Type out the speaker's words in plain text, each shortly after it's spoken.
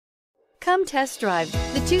Come test drive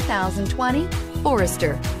the 2020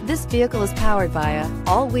 Forester. This vehicle is powered by a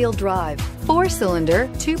all-wheel drive, 4-cylinder,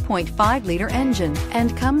 2.5-liter engine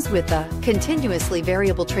and comes with a continuously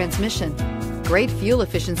variable transmission. Great fuel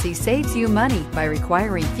efficiency saves you money by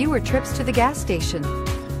requiring fewer trips to the gas station.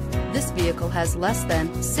 This vehicle has less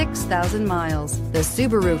than 6,000 miles. The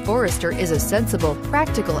Subaru Forester is a sensible,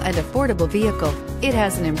 practical, and affordable vehicle. It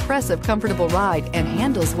has an impressive, comfortable ride and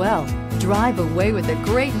handles well. Drive away with a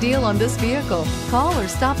great deal on this vehicle. Call or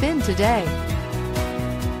stop in today.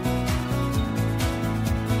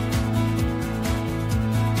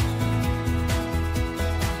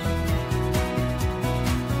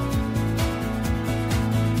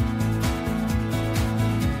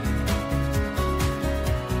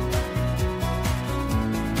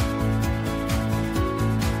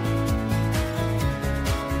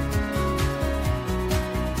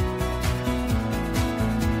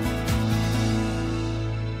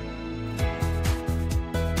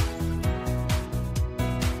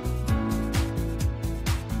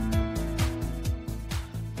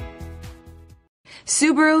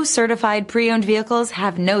 Subaru certified pre-owned vehicles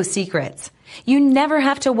have no secrets. You never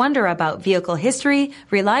have to wonder about vehicle history,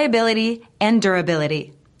 reliability, and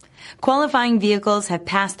durability. Qualifying vehicles have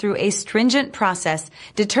passed through a stringent process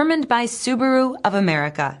determined by Subaru of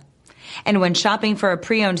America. And when shopping for a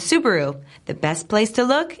pre-owned Subaru, the best place to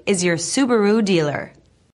look is your Subaru dealer.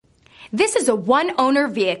 This is a one-owner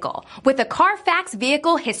vehicle with a Carfax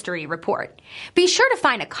Vehicle History Report. Be sure to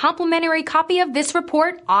find a complimentary copy of this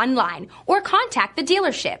report online or contact the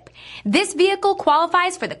dealership. This vehicle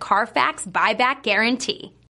qualifies for the Carfax Buyback Guarantee.